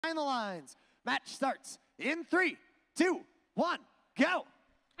the lines. Match starts in 3, 2, 1, go.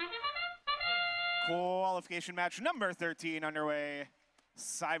 Qualification match number 13 underway.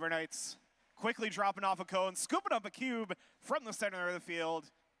 Cyber Knights quickly dropping off a cone, scooping up a cube from the center of the field.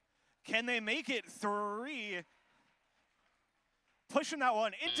 Can they make it 3? Pushing that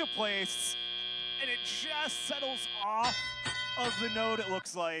one into place, and it just settles off of the node, it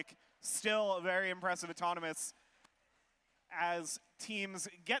looks like. Still very impressive autonomous as teams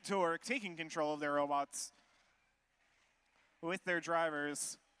get to work, taking control of their robots with their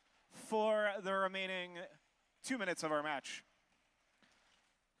drivers for the remaining 2 minutes of our match.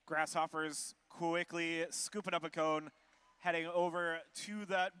 Grasshoppers quickly scooping up a cone, heading over to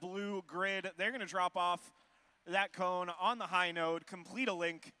that blue grid. They're gonna drop off that cone on the high node, complete a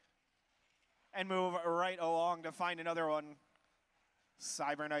link, and move right along to find another one.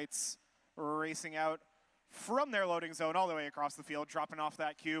 Cyber Knights racing out from their loading zone all the way across the field, dropping off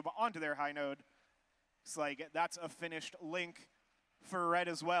that cube onto their high node. Looks like that's a finished link for Red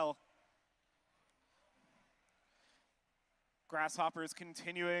as well. Grasshoppers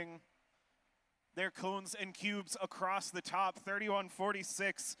continuing their cones and cubes across the top.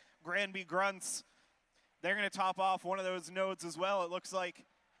 3146, Granby Grunts. They're gonna top off one of those nodes as well, it looks like.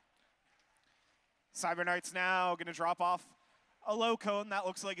 Cyber Knights now gonna drop off a low cone. That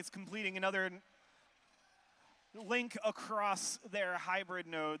looks like it's completing another link across their hybrid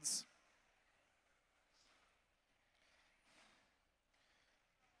nodes.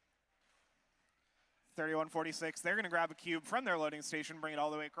 .3146, they're gonna grab a cube from their loading station, bring it all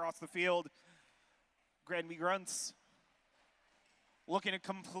the way across the field. Granby Grunts looking to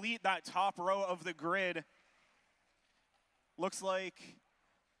complete that top row of the grid. Looks like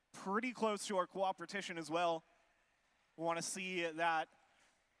pretty close to our cooperation as well. We want to see that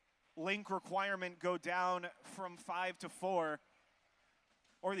link requirement go down from 5 to 4,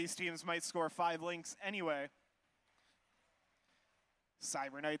 or these teams might score 5 links anyway.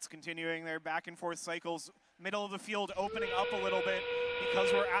 Cyber Knights continuing their back and forth cycles. Middle of the field opening up a little bit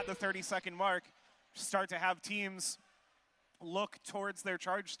because we're at the 30-second mark. Start to have teams look towards their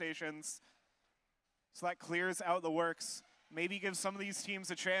charge stations. So that clears out the works. Maybe gives some of these teams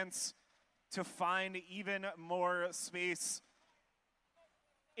a chance to find even more space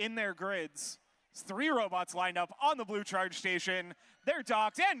in their grids. There's 3 robots lined up on the blue charge station. They're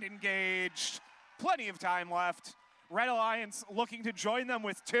docked and engaged. Plenty of time left. Red Alliance looking to join them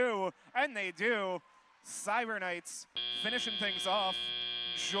with 2, and they do. Cyber Knights finishing things off,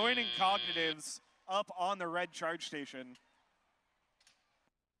 joining Cognitives up on the red charge station.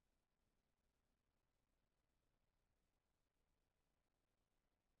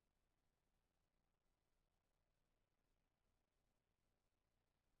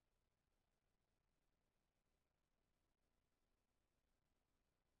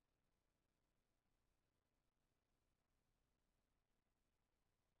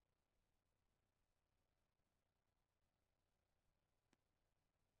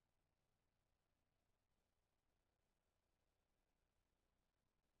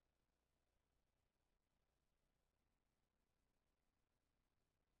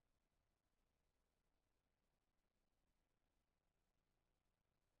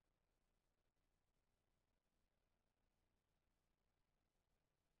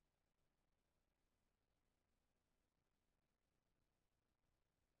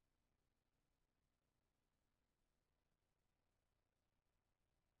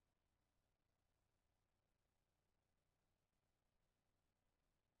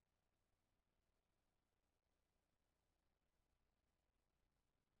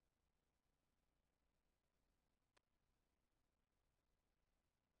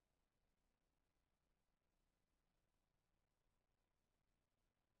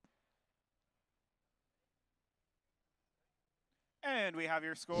 And we have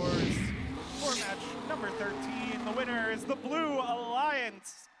your scores for match number 13. The winner is the Blue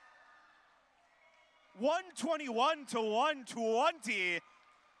Alliance. 121 to 120.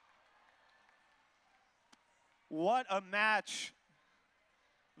 What a match.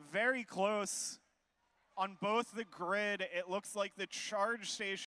 Very close on both the grid. It looks like the charge station